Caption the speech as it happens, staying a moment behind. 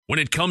When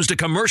it comes to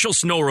commercial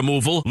snow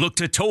removal, look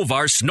to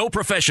Tovar Snow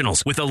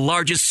Professionals. With the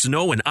largest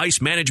snow and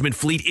ice management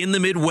fleet in the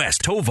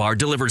Midwest, Tovar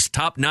delivers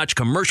top-notch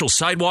commercial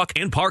sidewalk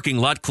and parking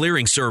lot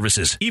clearing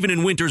services, even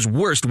in winter's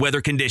worst weather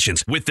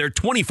conditions. With their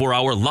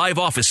 24-hour live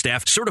office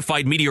staff,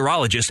 certified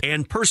meteorologists,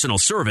 and personal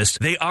service,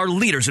 they are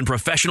leaders in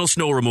professional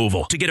snow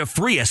removal. To get a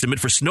free estimate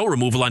for snow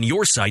removal on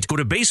your site, go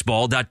to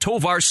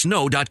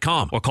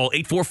baseball.tovarsnow.com or call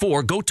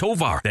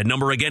 844-GO-TOVAR. That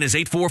number again is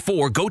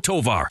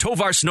 844-GO-TOVAR.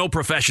 Tovar Snow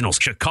Professionals,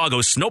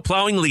 Chicago's snow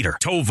plowing leader.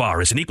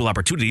 Tovar is an equal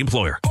opportunity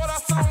employer. Throw down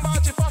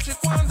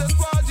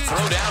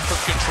from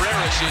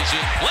Contreras is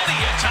in plenty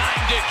of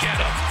time to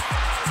get him.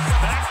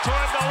 Back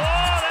toward the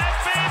wall. That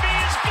baby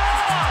is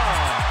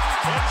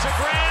gone. It's a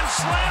grand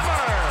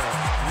slammer.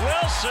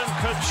 Wilson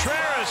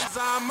Contreras.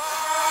 Gone.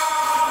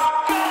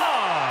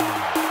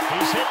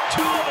 He's hit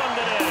 2 of them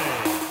today.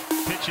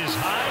 Pitches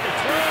high. The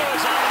throw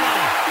is on the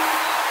money.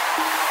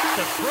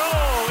 The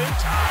throw in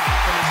time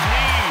from his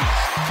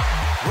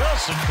knees.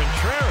 Wilson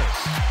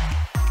Contreras.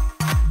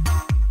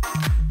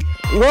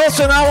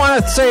 Wilson, I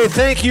want to say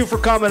thank you for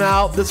coming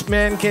out. This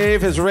man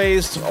cave has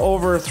raised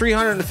over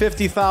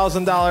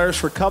 $350,000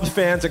 for Cubs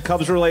fans and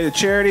Cubs-related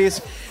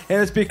charities,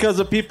 and it's because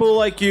of people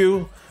like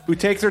you who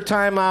take their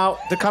time out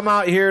to come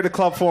out here to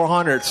Club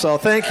 400. So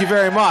thank you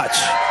very much.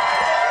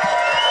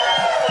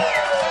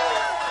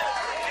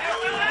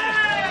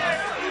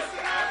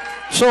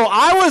 So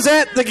I was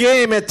at the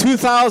game at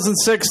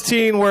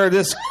 2016 where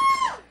this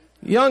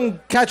young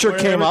catcher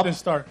came up.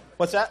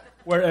 What's that?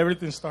 Where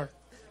everything started.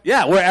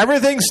 Yeah, where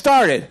everything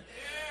started.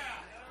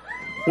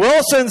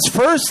 Wilson's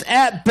first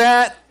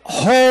at-bat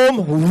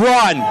home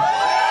run.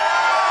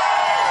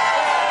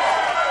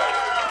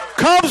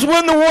 Cubs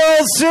win the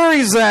World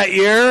Series that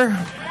year.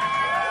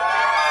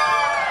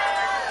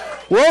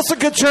 Wilson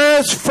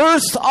Contreras'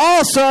 first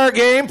All-Star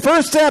game,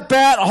 first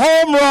at-bat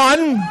home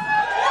run.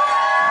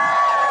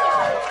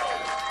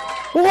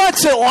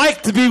 What's it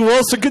like to be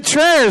Wilson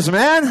Contreras,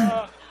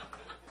 man?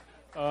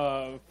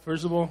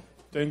 First of all,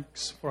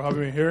 thanks for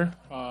having me here.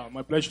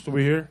 My pleasure to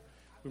be here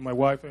with my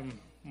wife and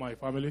my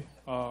family.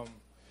 I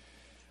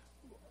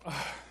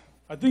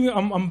think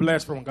I'm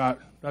blessed from God.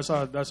 That's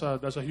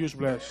a huge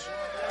bless,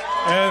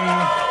 and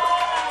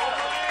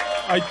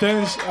I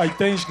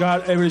thank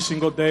God every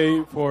single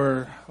day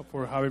for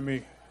having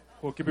me,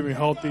 for keeping me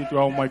healthy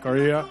throughout my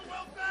career.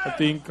 I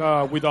think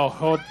without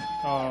health,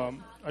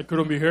 I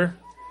couldn't be here,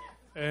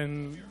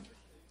 and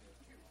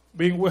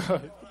being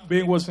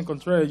Wilson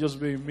Contreras, just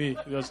being me,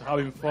 just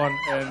having fun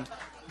and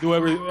do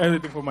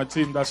everything for my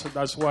team.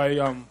 That's why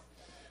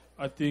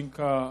I think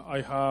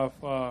I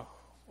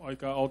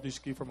got all this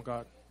gift from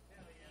God.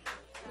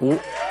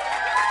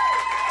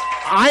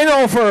 I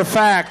know for a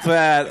fact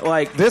that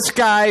this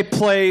guy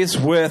plays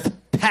with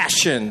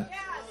passion,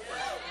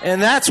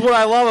 and that's what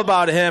I love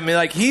about him.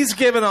 He's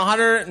given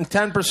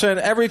 110%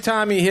 every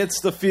time he hits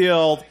the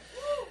field.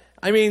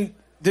 I mean,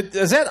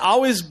 has that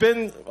always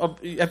been?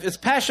 Has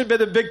passion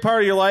been a big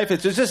part of your life?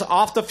 It's just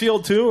off the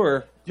field too,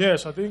 or?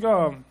 Yes, I think.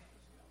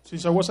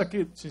 Since I was a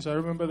kid, since I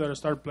remember that I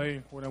started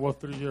playing when I was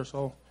 3 years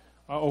old,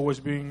 I always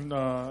been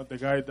the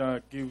guy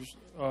that gives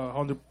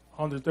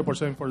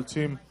 110% for the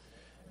team.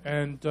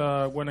 And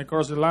when I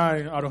cross the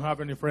line, I don't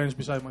have any friends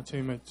besides my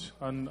teammates,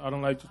 and I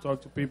don't like to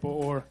talk to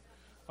people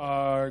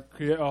or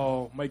create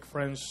or make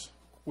friends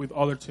with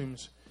other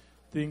teams.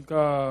 I think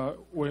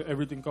when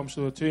everything comes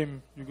to the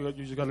team, you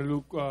just gotta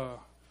look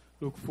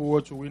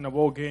forward to win a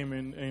ball game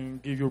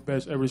and give your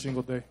best every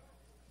single day.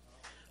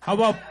 How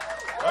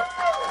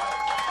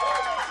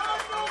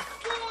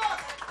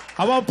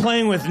about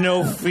playing with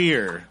no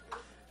fear?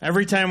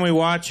 Every time we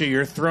watch you,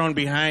 you're thrown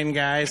behind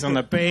guys on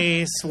the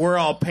base. We're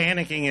all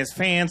panicking as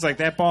fans, like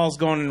that ball's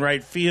going in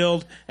right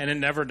field, and it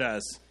never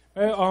does.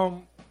 Hey,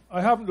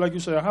 I have, like you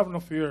said, I have no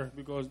fear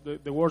because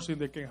the worst thing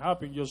that can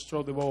happen, just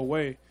throw the ball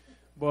away.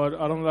 But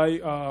I don't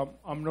like.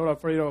 I'm not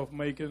afraid of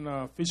making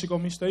physical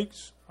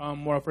mistakes. I'm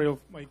more afraid of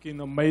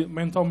making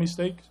mental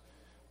mistakes,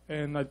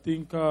 and I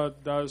think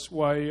that's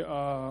why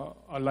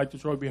I like to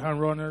throw behind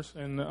runners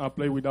and I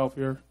play without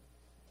fear.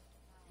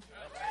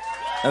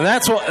 And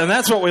that's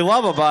what we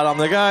love about him.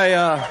 The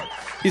guy,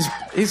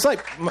 he's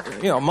like,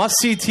 must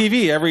see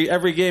TV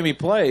every game he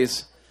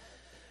plays.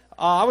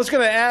 I was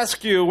going to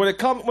ask you when it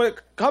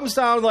comes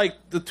down like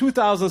the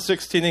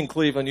 2016 in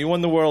Cleveland, you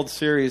won the World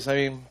Series.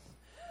 I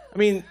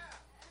mean,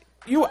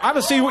 you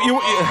obviously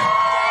you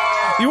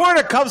weren't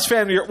a Cubs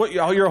fan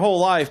your whole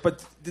life,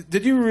 but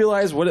did you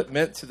realize what it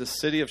meant to the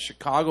city of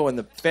Chicago and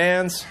the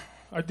fans?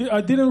 I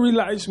didn't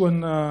realize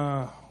when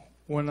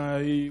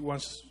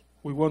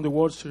we won the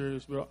World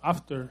Series, but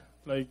after,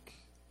 I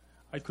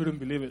couldn't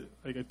believe it.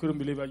 I couldn't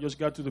believe it. I just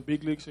got to the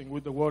big leagues and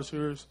with the World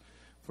Series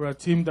for a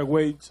team that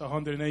waits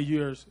 108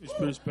 years. It's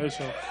pretty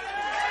special.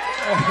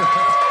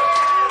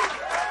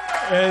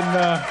 And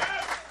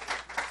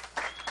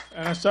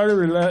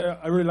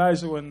I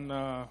realized when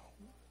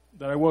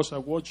that I was a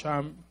world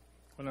champ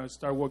when I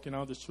started walking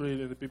out the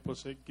street and the people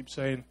keep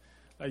saying,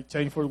 thank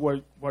you for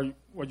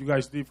what you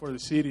guys did for the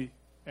city.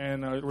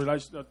 And I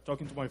realized that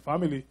talking to my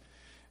family,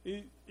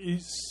 it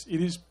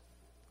is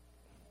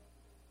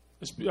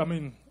I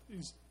mean,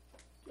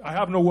 I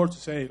have no words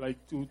to say, like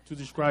to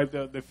describe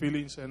the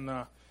feelings and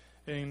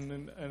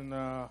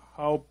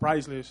how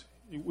priceless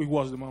it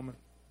was the moment.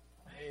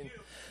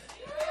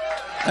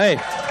 Hey,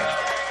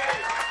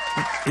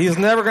 he's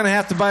never going to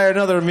have to buy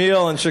another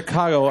meal in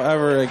Chicago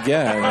ever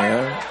again.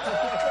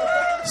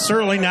 Right?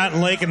 Certainly not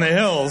in Lake in the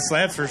Hills,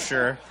 that's for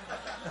sure.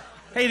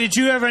 Hey, did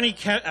you have any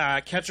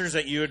catchers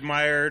that you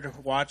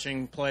admired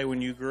watching play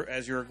when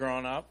as you were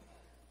growing up?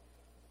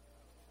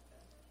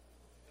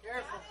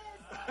 Careful.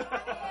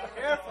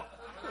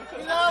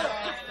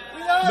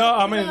 No,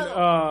 I mean,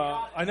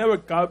 I never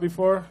caught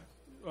before.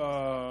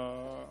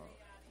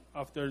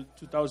 After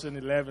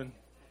 2011,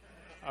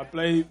 I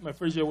played my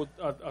first year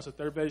as a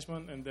third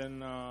baseman, and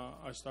then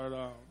I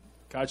started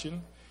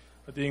catching.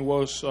 I think it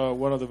was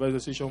one of the best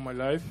decisions of my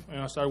life,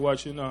 and I started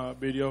watching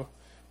video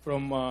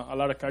from a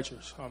lot of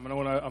catchers. I'm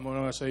not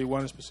gonna say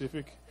one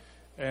specific,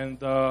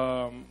 and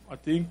I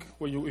think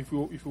if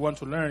you want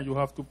to learn, you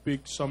have to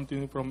pick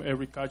something from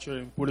every catcher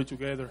and put it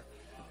together.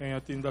 And I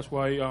think that's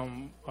why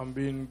I'm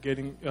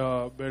getting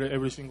better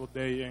every single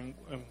day. And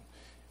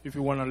if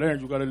you want to learn,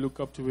 you got to look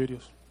up to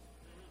videos.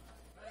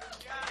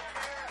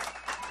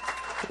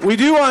 We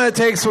do want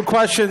to take some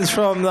questions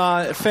from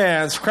the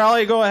fans.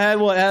 Crowley, go ahead.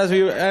 We'll as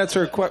we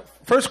answer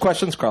first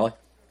questions. Crowley.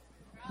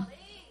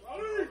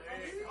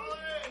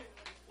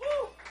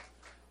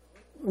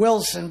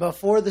 Wilson,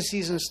 before the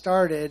season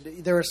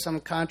started, there was some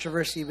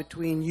controversy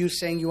between you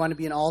saying you want to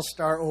be an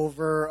all-star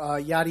over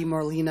Yadi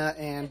Molina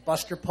and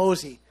Buster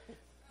Posey.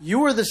 You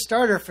were the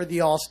starter for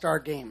the all-star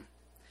game.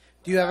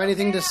 Do you have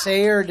anything to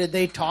say, or did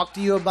they talk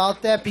to you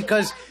about that?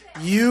 Because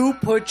you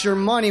put your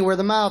money where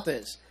the mouth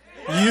is.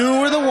 You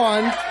were the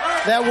one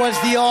that was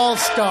the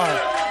all-star.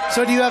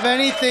 So do you have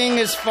anything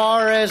as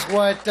far as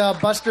what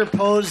Buster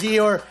Posey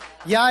or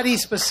Yadi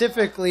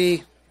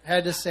specifically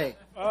had to say?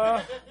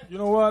 You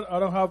know what? I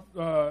don't have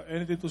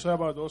anything to say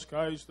about those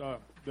guys.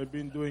 They've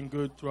been doing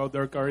good throughout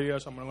their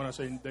careers. I'm not going to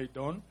say they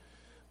don't.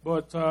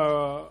 But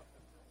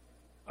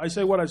I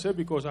say what I say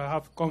because I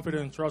have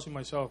confidence and trust in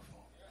myself.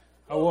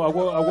 I'm not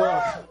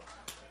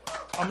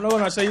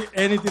going to say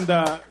anything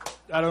that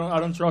I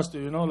don't trust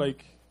it, you know?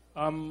 Like,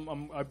 I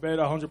bet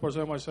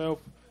 100% myself,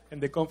 and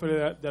the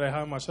confidence that I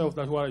have in myself,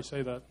 that's why I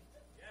say that.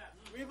 Yeah.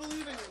 We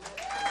believe in you.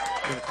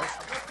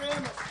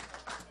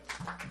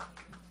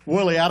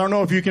 Willie, I don't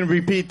know if you can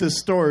repeat this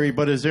story,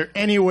 but is there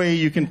any way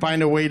you can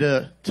find a way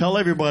to tell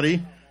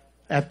everybody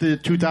at the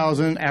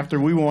 2000, after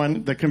we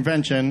won the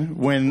convention,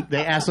 when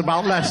they asked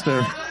about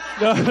Lester,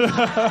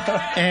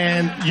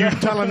 and you're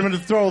telling them to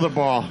throw the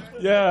ball?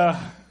 Yeah.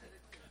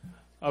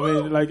 I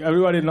mean, like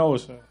everybody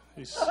knows,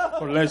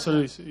 for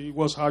Lester, it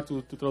was hard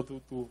to throw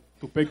to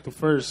pick to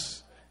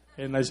first.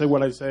 And I say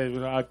what I say.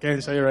 You know, I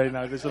can't say right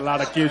now. There's a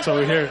lot of kids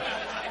over here.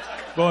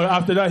 But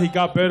after that, he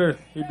got better.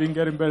 He's been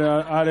getting better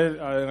at it.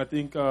 And I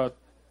think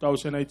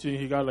 2018,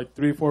 he got like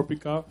 3-4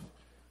 pickups.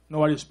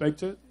 Nobody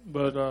expected,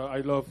 but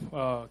I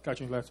love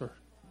catching Lester.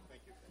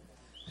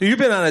 So you've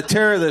been on a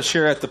tear this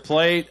year at the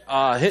plate,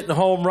 hitting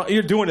home run.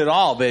 You're doing it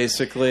all,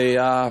 basically.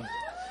 I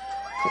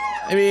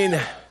mean,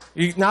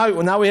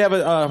 now we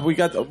have we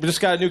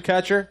just got a new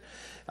catcher.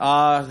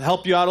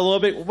 Help you out a little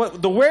bit. What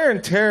the wear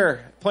and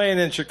tear playing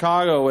in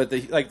Chicago with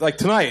the like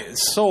tonight?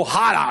 It's so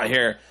hot out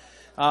here.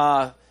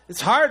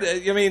 It's hard.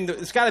 I mean,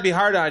 it's got to be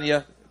hard on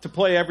you to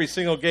play every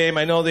single game.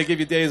 I know they give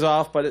you days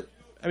off, but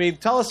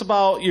tell us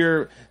about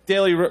your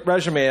daily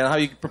regimen and how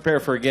you prepare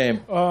for a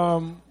game.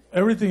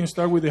 Everything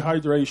starts with the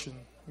hydration.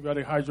 You got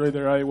to hydrate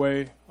the right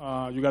way.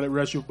 You got to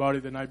rest your body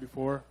the night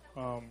before.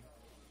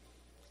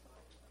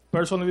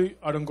 Personally,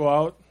 I don't go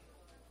out.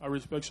 I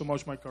respect so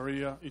much my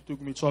career. It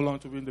took me so long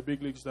to be in the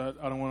big leagues that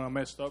I don't want to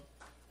mess up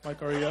my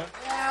career.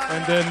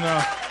 And then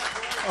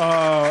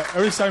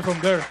every time from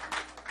there,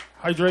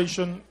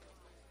 hydration,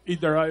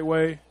 eat the right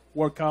way,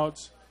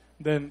 workouts.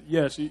 Then,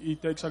 yes,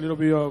 it takes a little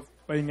bit of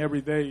playing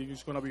every day.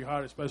 It's going to be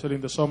hard, especially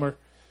in the summer.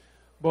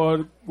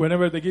 But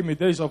whenever they give me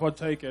days off, I'll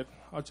take it.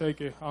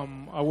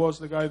 I was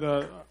the guy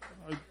that,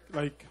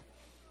 I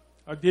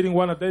didn't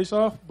want a days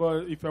off,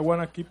 but if I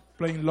want to keep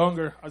playing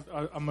longer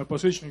at my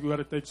position, you got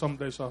to take some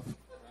days off.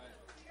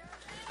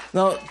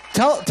 Now,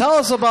 tell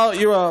us about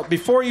your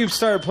before you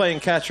started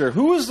playing catcher.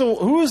 Who was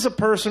the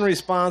person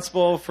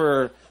responsible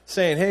for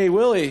saying, "Hey,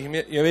 Willie,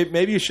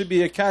 maybe you should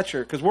be a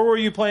catcher"? Because where were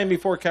you playing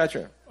before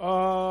catcher?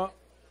 I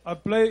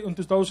played in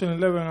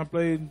 2011. I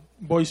played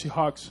Boise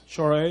Hawks,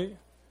 Shore A,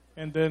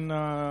 and then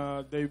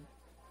they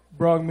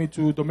brought me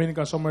to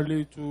Dominican Summer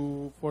League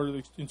for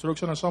the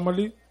instructional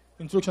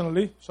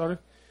league. Sorry.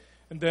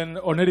 And then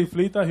Oneri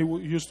Flita, he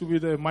used to be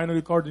the minor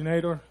league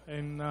coordinator,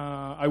 and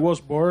I was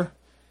bored.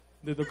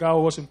 The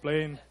dugout wasn't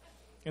playing,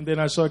 and then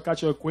I saw a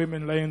catcher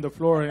equipment laying on the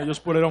floor, and I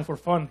just put it on for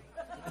fun.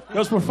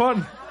 Just for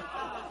fun.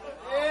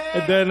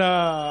 And then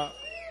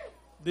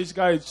this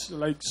guy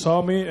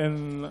saw me,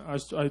 and I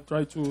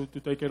tried to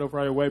take it off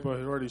right away, but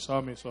he already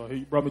saw me. So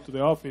he brought me to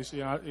the office,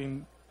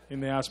 and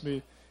they asked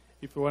me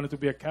if I wanted to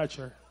be a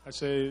catcher. I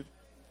said,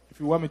 if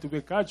you want me to be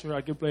a catcher,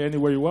 I can play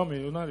anywhere you want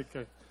me.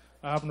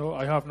 I have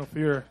no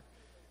fear.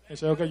 He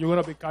said, okay, you're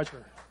gonna be a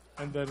catcher.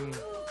 And then,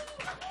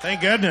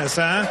 Thank goodness,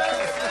 huh?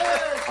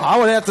 I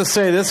would have to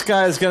say this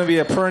guy is going to be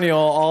a perennial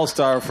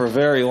all-star for a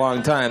very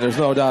long time. There's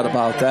no doubt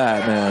about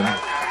that, man.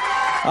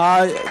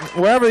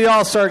 Wherever the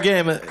all-star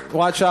game,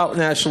 watch out,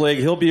 National League.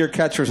 He'll be your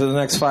catcher for the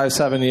next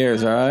 5-7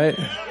 years, all right?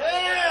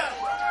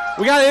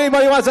 We got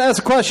anybody who wants to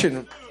ask a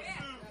question?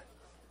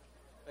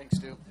 Thanks,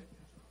 Stu.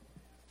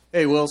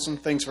 Hey, Wilson,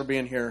 thanks for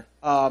being here.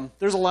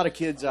 There's a lot of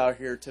kids out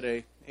here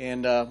today,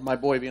 and my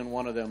boy being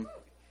one of them.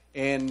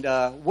 And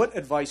what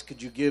advice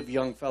could you give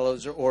young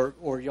fellows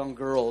or young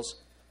girls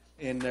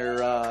in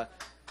their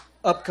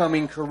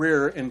upcoming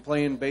career in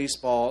playing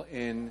baseball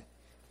and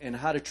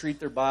how to treat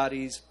their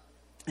bodies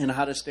and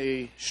how to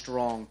stay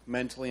strong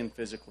mentally and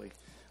physically?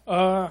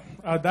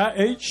 At that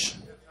age,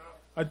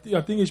 I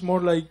think it's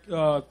more like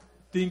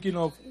thinking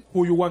of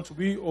who you want to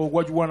be or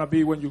what you want to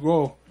be when you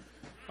grow.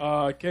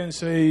 I can't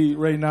say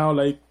right now,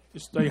 like,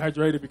 stay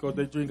hydrated because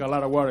they drink a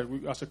lot of water.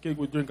 As a kid,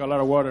 we drink a lot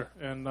of water.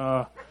 And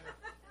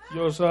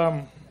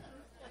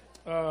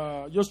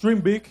just dream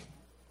big.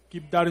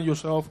 Keep that in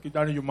yourself. Keep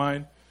that in your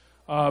mind.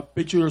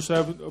 Picture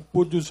yourself.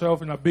 Put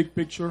yourself in a big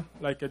picture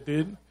like I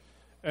did.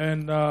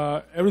 And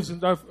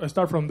everything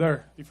start from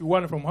there. If you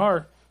want it from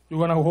hard, you're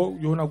gonna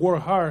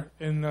work hard,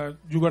 and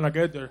you're gonna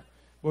get there.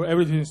 But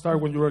everything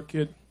starts when you're a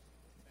kid.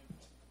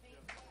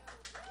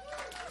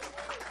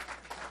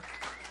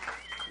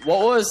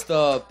 What was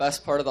the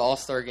best part of the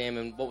All-Star game,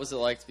 and what was it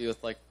like to be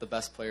with like the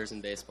best players in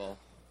baseball?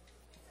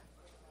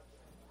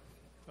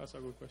 That's a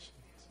good question.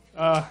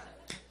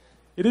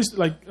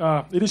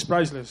 It is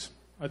priceless.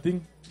 I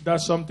think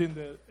that's something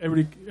that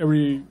every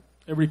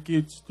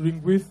kid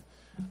dreams with.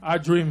 I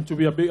dream to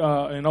be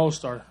an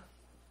all-star,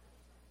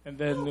 and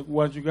then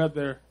once you get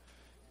there,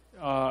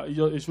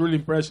 it's really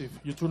impressive.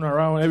 You turn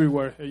around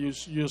everywhere, and you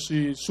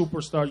see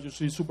superstars, you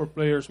see super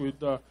players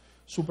with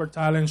super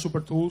talent,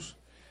 super tools,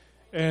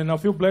 and I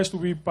feel blessed to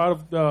be part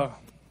of the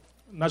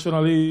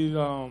National League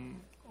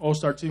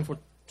All-Star team for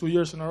 2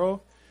 years in a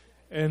row,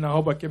 and I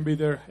hope I can be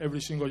there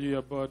every single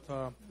year. But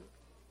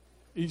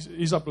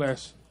it's a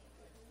blast.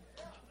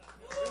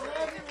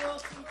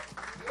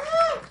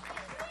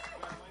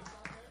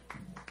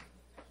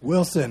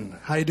 Wilson,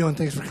 how you doing?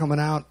 Thanks for coming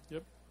out.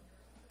 Yep.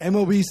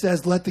 MLB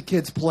says let the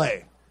kids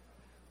play.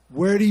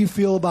 Where do you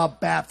feel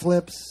about bat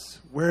flips?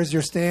 Where's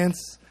your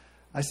stance?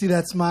 I see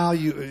that smile.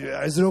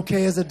 Is it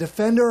okay as a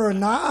defender or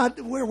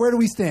not? Where do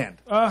we stand?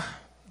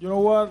 You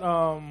know what?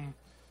 I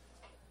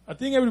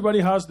think everybody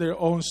has their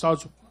own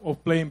styles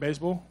of playing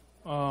baseball.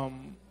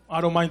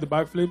 I don't mind the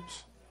bat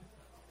flips,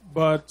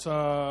 but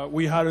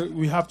we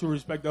have to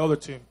respect the other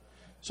team.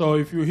 So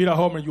if you hit a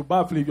home and you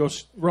bat flip,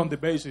 just run the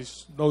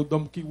bases.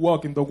 Don't keep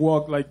walking. Don't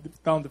walk like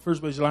down the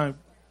first base line.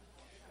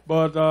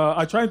 But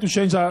I tried to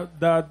change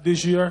that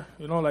this year.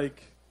 You know,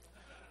 like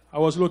I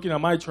was looking at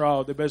my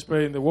Trout, the best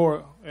player in the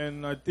world,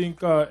 and I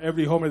think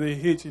every homer that he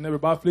hits, he never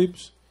bat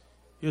flips.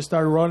 He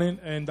started running,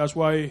 and that's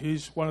why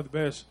he's one of the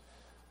best.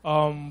 But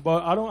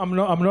I'm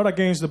not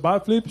against the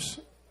bat flips.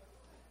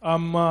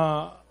 I'm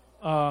not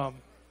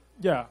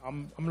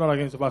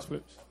against the bat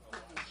flips.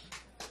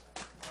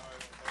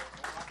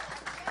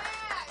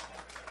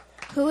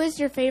 Who is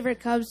your favorite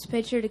Cubs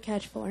pitcher to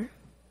catch for?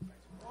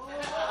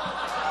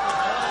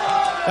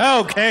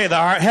 Okay,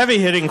 the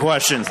heavy-hitting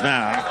questions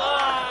now.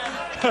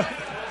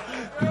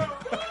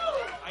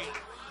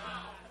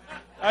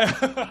 I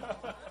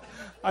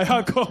have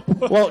a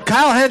couple. Well,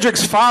 Kyle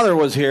Hendricks' father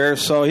was here,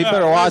 so he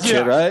better watch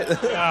it, right?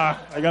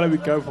 I gotta be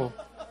careful.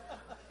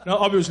 No,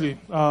 obviously,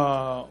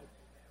 my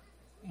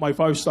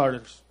 5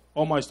 starters,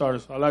 all my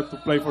starters. I like to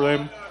play for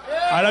them.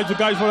 I like to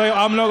catch for them.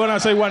 I'm not gonna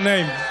say one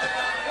name.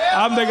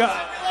 I'm the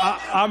guy.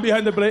 I'm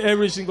behind the plate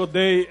every single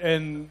day,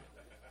 and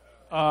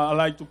I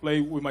like to play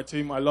with my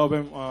team. I love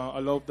them. I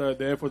love the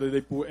effort that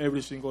they put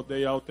every single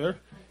day out there,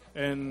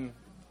 and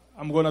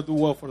I'm going to do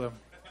well for them.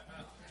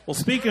 Well,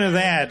 speaking of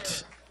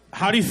that,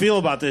 how do you feel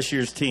about this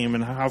year's team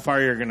and how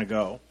far you're going to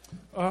go?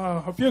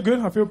 I feel good.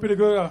 I feel pretty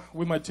good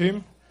with my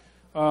team.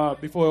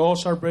 Before the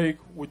All-Star break,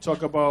 we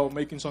talked about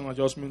making some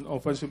adjustments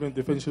offensively and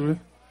defensively.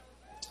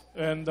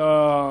 And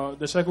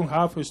the second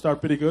half, we start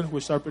pretty good. We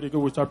start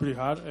pretty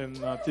hard.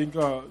 And I think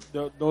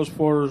those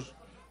four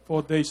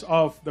days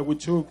off that we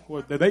took,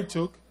 or that they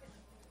took,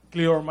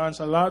 clear our minds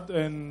a lot.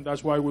 And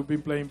that's why we've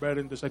been playing better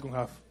in the second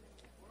half.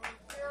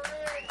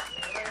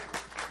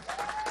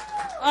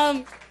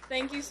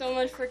 Thank you so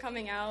much for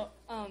coming out.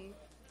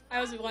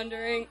 I was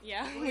wondering,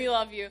 we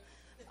love you.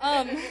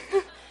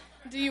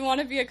 Do you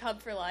want to be a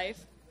Cub for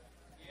life?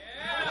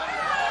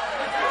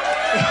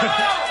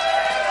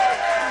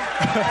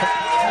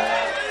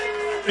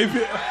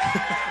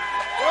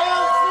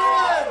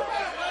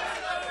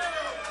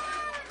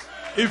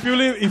 If you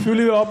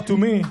leave it up to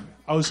me,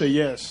 I would say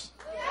yes.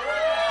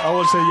 I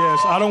would say yes.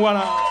 I don't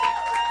wanna.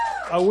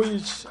 I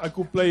wish I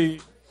could play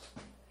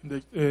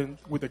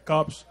with the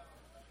Cubs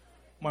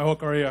my whole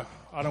career.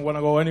 I don't want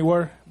to go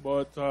anywhere,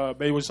 but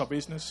baseball is a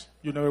business.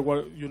 You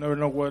never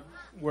know where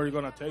it's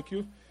gonna take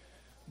you.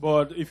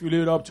 But if you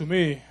leave it up to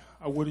me,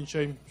 I wouldn't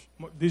change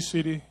this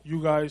city,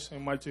 you guys,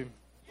 and my team.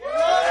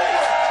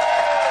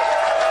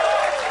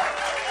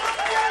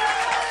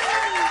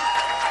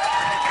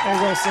 Hey,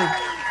 Wilson.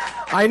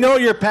 I know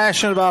you're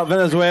passionate about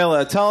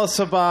Venezuela. Tell us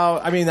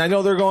about, I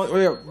know they're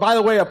going, by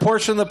the way, a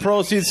portion of the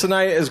proceeds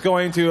tonight is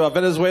going to a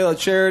Venezuela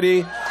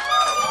charity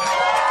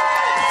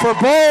for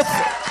both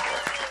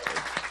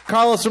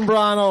Carlos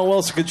Zambrano and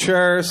Wilson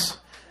Contreras.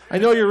 I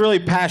know you're really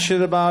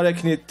passionate about it.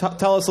 Can you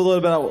tell us a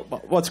little bit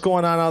about what's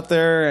going on out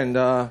there? And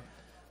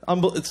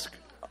it's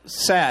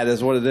sad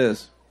is what it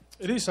is.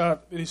 It is sad.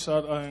 It is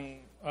sad. And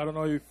I don't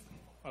know if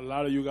a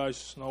lot of you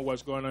guys know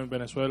what's going on in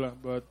Venezuela,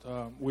 but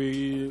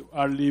we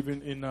are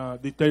living in a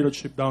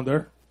dictatorship down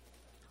there.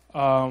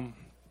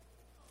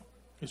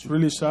 It's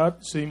really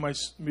sad seeing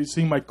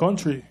my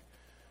country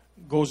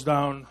goes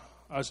down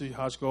as it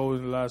has gone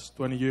in the last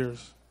 20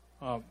 years.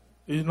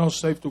 It's not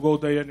safe to go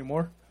there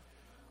anymore.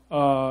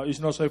 It's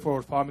not safe for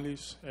our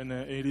families, and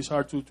it is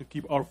hard to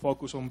keep our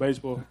focus on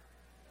baseball.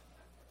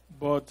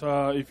 But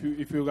if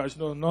you guys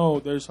don't know,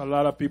 there's a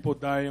lot of people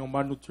dying of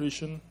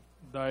malnutrition,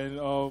 dying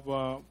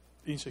of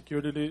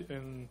insecurity,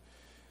 and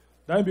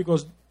dying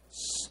because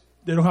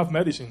they don't have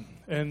medicine.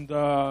 And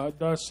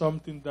that's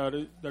something that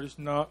is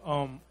not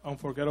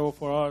unforgettable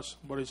for us,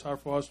 but it's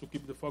hard for us to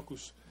keep the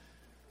focus.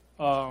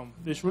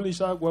 It's really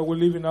sad what we're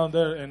living down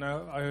there, and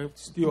I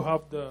still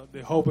have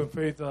the hope and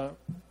faith that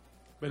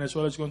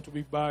Venezuela is going to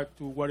be back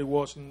to what it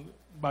was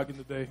back in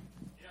the day.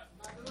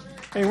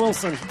 Hey,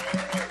 Wilson,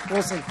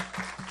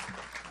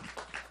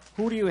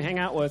 who do you hang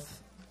out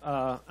with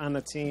on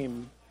the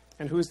team,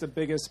 and who's the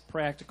biggest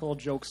practical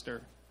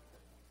jokester?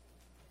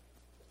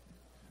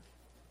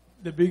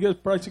 The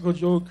biggest practical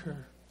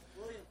joker?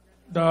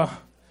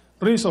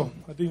 Rizzo.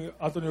 I think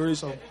Anthony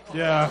Rizzo.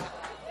 Yeah.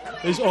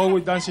 He's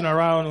always dancing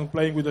around and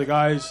playing with the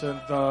guys, and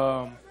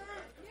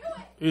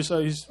he's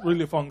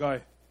really a fun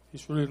guy.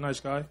 He's really a nice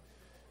guy.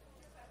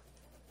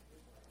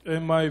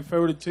 And my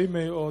favorite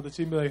teammate, or the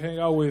teammate I hang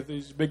out with,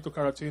 is Victor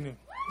Caratini.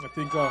 I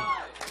think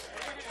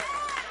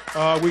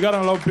we got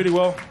along pretty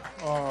well.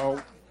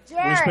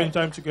 We spend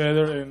time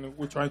together, and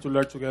we're trying to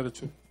learn together,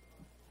 too.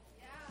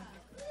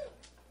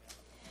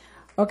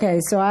 Okay,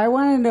 so I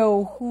want to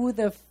know who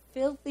the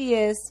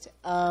filthiest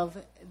of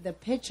the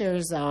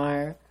pitchers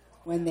are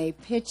when they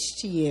pitch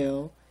to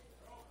you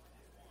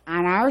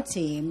on our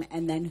team,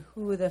 and then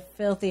who the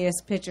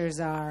filthiest pitchers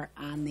are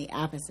on the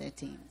opposite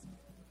teams.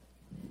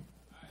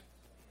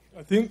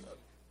 I think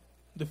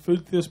the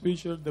filthiest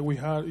pitcher that we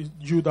had is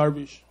Yu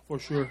Darvish, for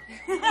sure.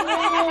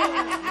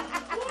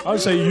 I'll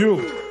say you.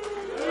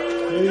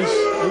 He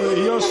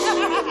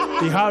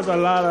has a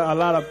lot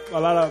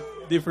of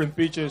different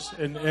pitches,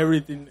 and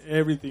everything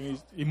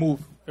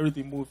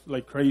moves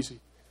like crazy.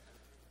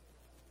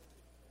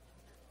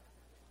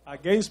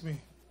 Against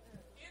me.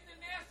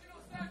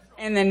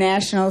 In the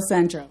National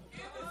Central.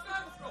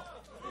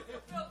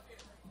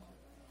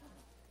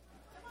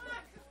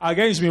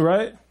 Against me,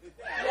 right?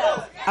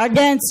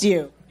 Against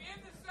you.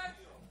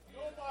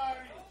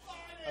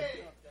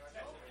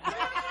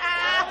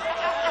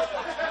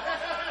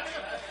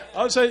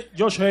 I'll say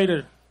Josh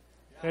Hader.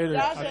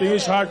 I think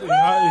it's hard.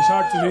 It's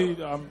hard to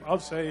be. I'll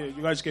say it.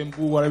 You guys can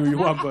boo whatever you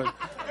want, but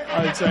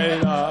I'd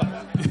say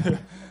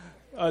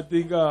I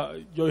think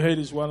Josh Hader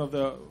is one of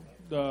the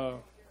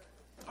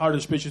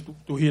hardest pitchers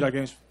to hit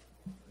against.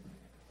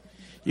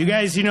 You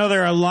guys,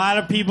 there are a lot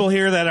of people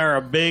here that are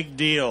a big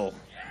deal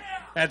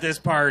at this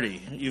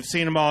party. You've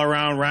seen them all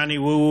around. Ronnie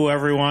Woo,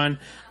 everyone.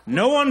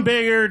 No one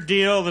bigger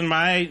deal than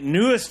my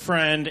newest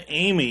friend,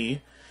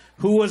 Amy,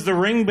 who was the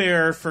ring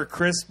bearer for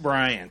Chris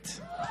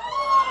Bryant.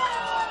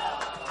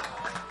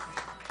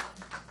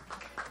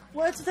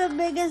 What's the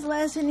biggest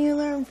lesson you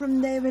learned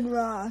from David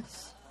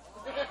Ross?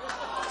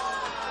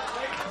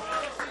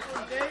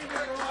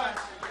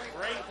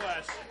 Great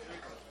question.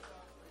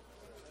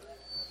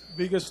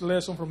 Biggest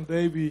lesson from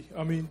Davey.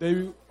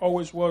 Davey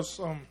always was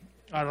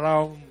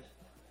around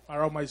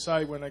my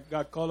side when I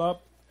got called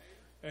up,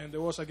 and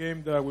there was a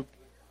game that we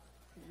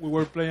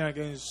were playing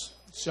against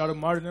Seattle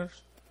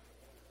Mariners,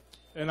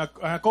 and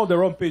I called the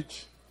wrong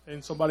pitch,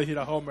 and somebody hit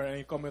a homer, and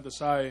he called me on the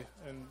side,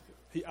 and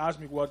he asked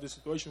me what the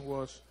situation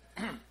was.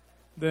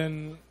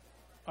 Then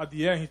at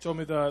the end, he told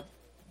me that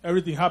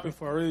everything happened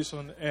for a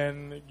reason,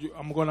 and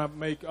I'm gonna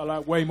make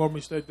way more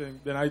mistakes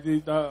than I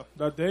did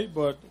that day,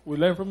 but we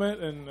learn from it,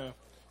 and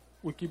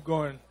we keep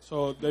going.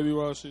 So David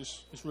Ross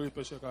is really a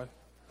special guy.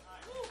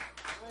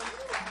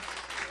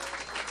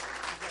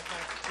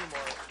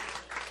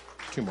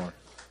 Two more.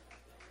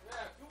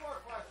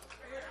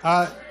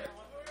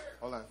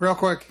 Hold on. Real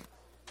quick.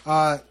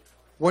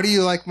 What do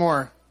you like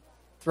more?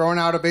 Throwing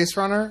out a base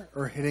runner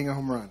or hitting a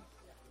home run?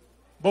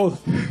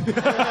 Both.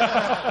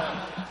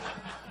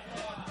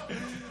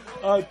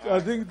 I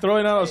think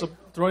throwing out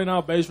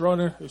a base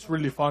runner is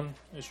really fun.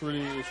 It's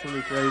really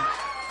great.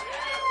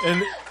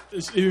 And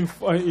it's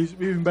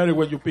even better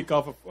when you pick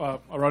up a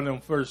runner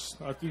on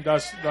first. I think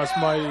that's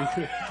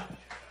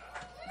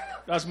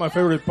my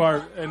favorite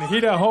part. And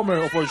hit a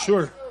homer for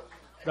sure.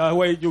 That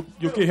way you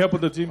can help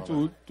the team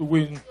to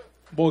win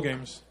ball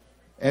games.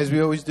 As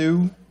we always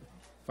do,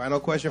 final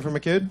question from a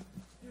kid.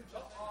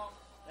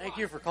 Thank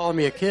you for calling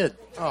me a kid.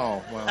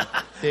 Oh, well,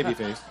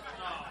 babyface.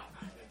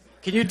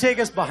 Can you take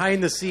us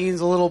behind the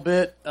scenes a little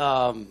bit?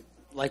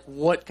 Like,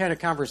 what kind of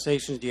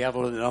conversations do you have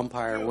with an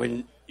umpire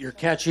when you're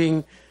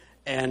catching,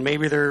 and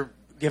maybe they're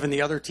giving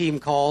the other team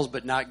calls,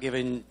 but not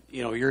giving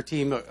your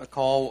team a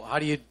call? How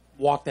do you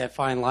walk that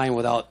fine line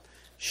without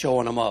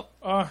showing them up?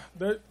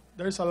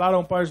 There's a lot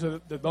of umpires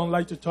that don't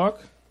like to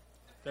talk.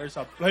 There's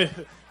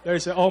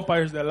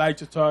umpires that like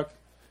to talk,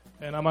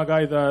 and I'm a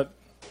guy that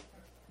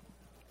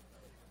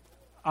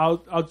I'll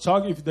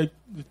talk if they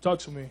talk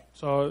to me.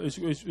 So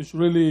it's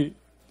really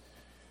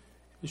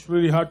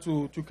hard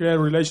to create a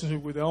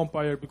relationship with the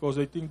umpire because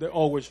they think they're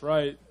always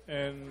right,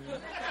 and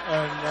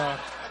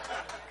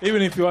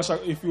even if you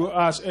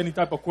ask any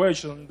type of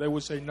question, they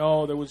would say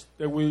no. They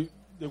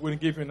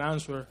wouldn't give you an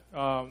answer.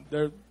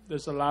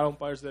 There's a lot of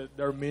umpires that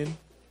they're mean,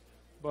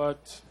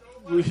 but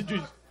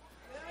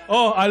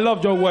I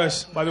love Joe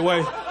West, by the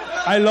way.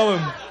 I love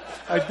him.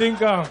 I think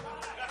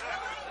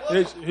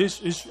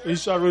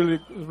he's a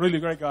really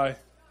great guy.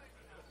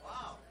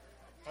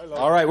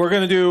 All right, we're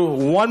going to do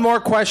one more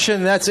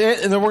question. That's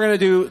it. And then we're going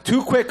to do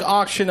 2 quick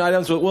auction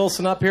items with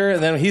Wilson up here,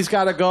 and then he's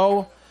got to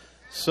go.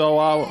 So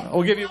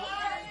we'll give you...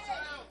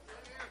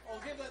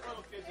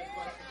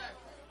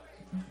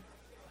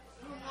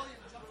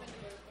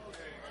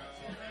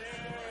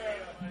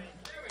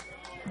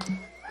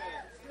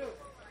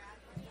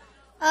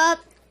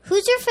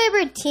 Who's your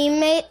favorite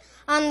teammate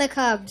on the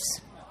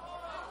Cubs?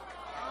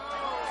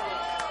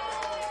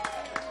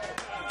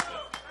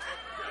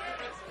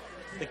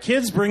 The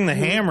kids bring the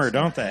hammer,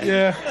 don't they?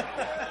 Yeah.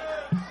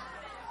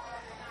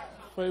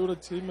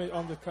 Favorite teammate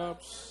on the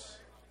Cubs?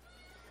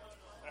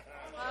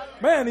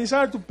 Man, it's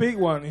hard to pick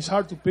one.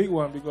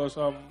 Because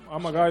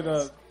I'm a guy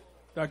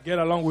that get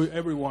along with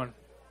everyone.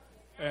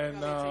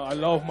 And I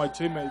love my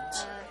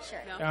teammates.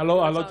 And I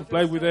love to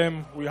play with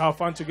them. We have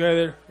fun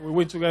together. We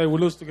win together. We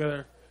lose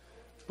together.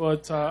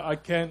 But I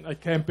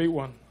can't pick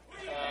one.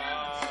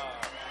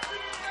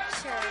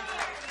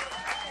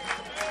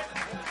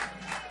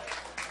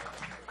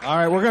 All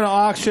right, we're going to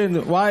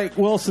auction. Why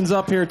Wilson's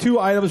up here.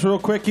 2 items real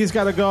quick. He's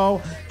got to go.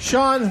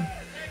 Sean,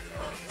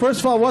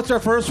 first of all, what's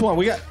our first one?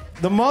 We got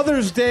the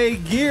Mother's Day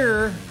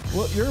gear.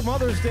 Well, your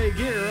Mother's Day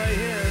gear right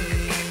here.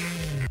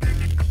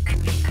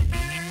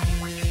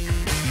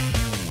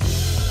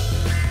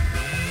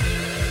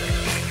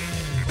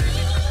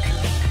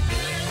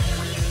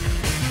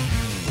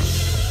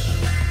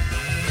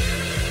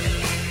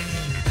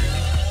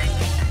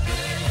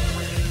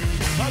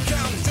 I'm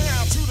counting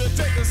down to the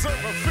day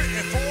deserve a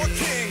fitting for a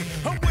king.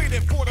 I'm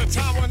waiting for the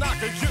time when I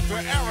can get to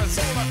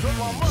Arizona, cause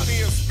my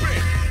money is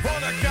spent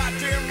on a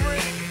goddamn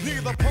rent.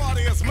 Neither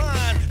party is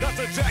mine, not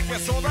the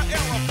jackass or the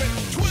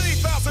elephant.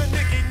 20,000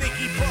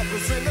 Nicky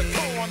brothers in the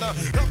corner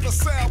of the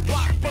cell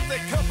block, but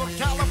they come from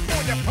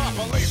California.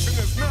 Population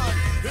is none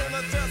in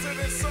the desert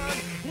and sun.